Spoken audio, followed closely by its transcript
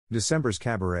December's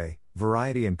cabaret,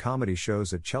 variety and comedy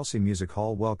shows at Chelsea Music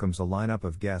Hall welcomes a lineup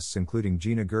of guests including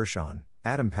Gina Gershon,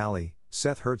 Adam Pally,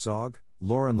 Seth Herzog,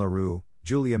 Lauren LaRue,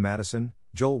 Julia Madison,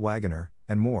 Joel Wagoner,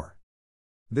 and more.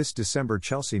 This December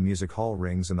Chelsea Music Hall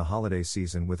rings in the holiday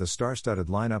season with a star-studded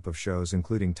lineup of shows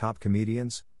including top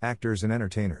comedians, actors and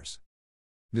entertainers.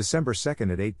 December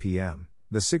 2nd at 8 p.m.,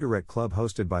 The Cigarette Club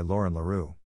hosted by Lauren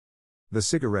LaRue. The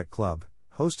Cigarette Club,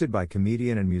 hosted by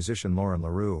comedian and musician Lauren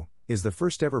LaRue, is the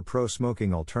first ever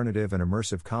pro-smoking alternative and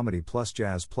immersive comedy plus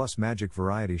jazz plus magic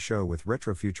variety show with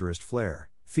retrofuturist flair,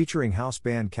 featuring house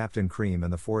band Captain Cream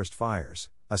and the Forest Fires,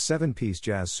 a 7-piece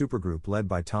jazz supergroup led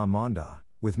by Tom Monda,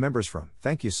 with members from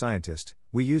Thank You Scientist,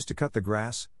 We Used to Cut the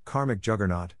Grass, Karmic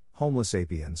Juggernaut, Homeless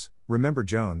Sapiens, Remember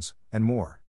Jones, and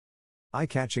more.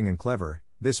 Eye-catching and clever,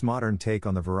 this modern take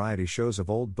on the variety shows of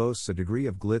old boasts a degree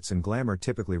of glitz and glamour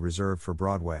typically reserved for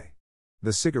Broadway.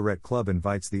 The Cigarette Club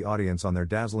invites the audience on their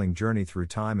dazzling journey through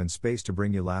time and space to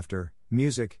bring you laughter,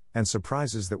 music, and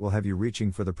surprises that will have you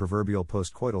reaching for the proverbial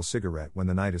post-coital cigarette when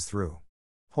the night is through.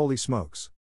 Holy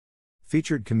smokes!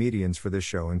 Featured comedians for this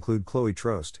show include Chloe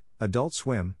Trost, Adult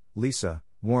Swim, Lisa,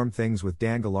 Warm Things with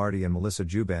Dan Gilardi and Melissa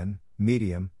Juben,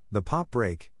 Medium, The Pop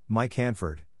Break, Mike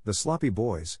Hanford, The Sloppy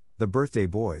Boys, The Birthday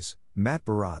Boys, Matt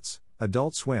Baratz,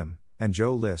 Adult Swim, and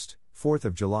Joe List, 4th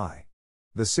of July.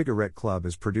 The Cigarette Club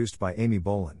is produced by Amy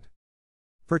Boland.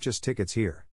 Purchase tickets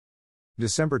here.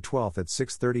 December 12th at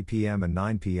 6:30 p.m. and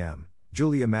 9 p.m.,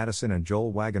 Julia Madison and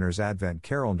Joel Wagoner's Advent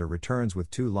Calendar returns with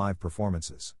 2 live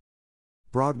performances.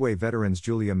 Broadway veterans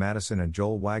Julia Madison and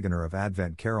Joel Wagoner of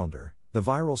Advent Calendar, the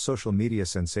viral social media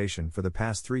sensation for the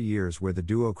past 3 years where the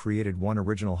duo created one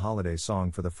original holiday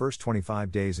song for the first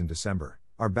 25 days in December,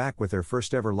 are back with their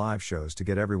first ever live shows to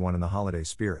get everyone in the holiday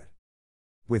spirit.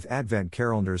 With Advent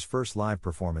Calendar's first live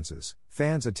performances,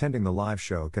 fans attending the live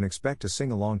show can expect to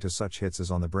sing along to such hits as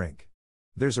On the Brink,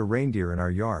 There's a Reindeer in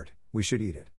Our Yard, We Should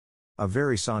Eat It, A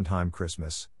Very Sondheim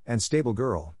Christmas, and Stable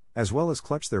Girl, as well as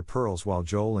clutch their pearls while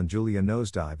Joel and Julia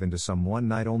nosedive into some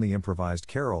one-night-only improvised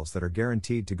carols that are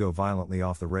guaranteed to go violently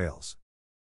off the rails.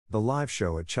 The live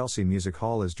show at Chelsea Music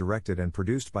Hall is directed and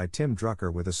produced by Tim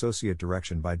Drucker with associate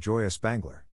direction by Joya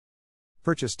Spangler.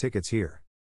 Purchase tickets here.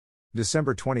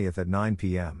 December 20th at 9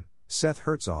 p.m., Seth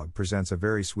Herzog presents A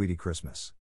Very Sweetie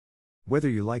Christmas. Whether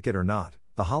you like it or not,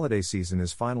 the holiday season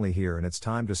is finally here and it's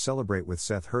time to celebrate with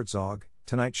Seth Herzog,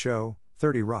 Tonight Show,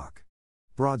 30 Rock,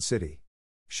 Broad City,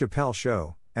 Chappelle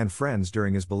Show, and friends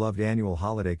during his beloved annual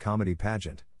holiday comedy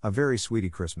pageant, A Very Sweetie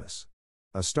Christmas.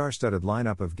 A star-studded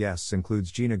lineup of guests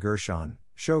includes Gina Gershon,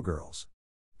 Showgirls,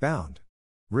 Bound,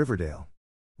 Riverdale,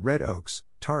 Red Oaks,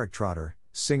 Tarek Trotter,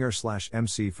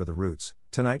 singer/MC for The Roots,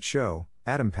 Tonight Show,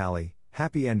 Adam Pally,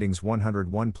 Happy Endings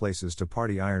 101 Places to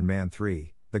Party Iron Man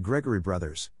 3, The Gregory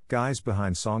Brothers, guys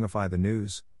behind Songify the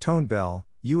News, Tone Bell,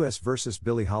 US vs.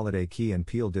 Billie Holiday, Key and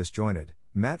Peele Disjointed,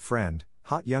 Matt Friend,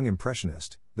 Hot Young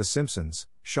Impressionist, The Simpsons,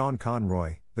 Sean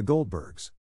Conroy, The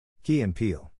Goldbergs, Key and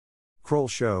Peele, Kroll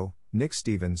Show, Nick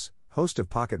Stevens, host of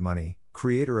Pocket Money,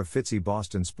 creator of Fitzy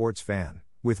Boston Sports Fan,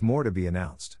 with more to be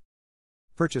announced.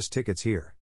 Purchase tickets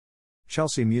here.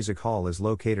 Chelsea Music Hall is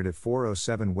located at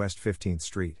 407 West 15th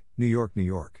Street, New York, New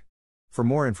York. For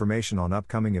more information on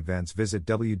upcoming events visit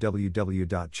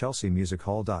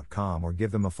www.chelseamusichall.com or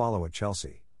give them a follow at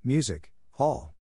Chelsea Music Hall.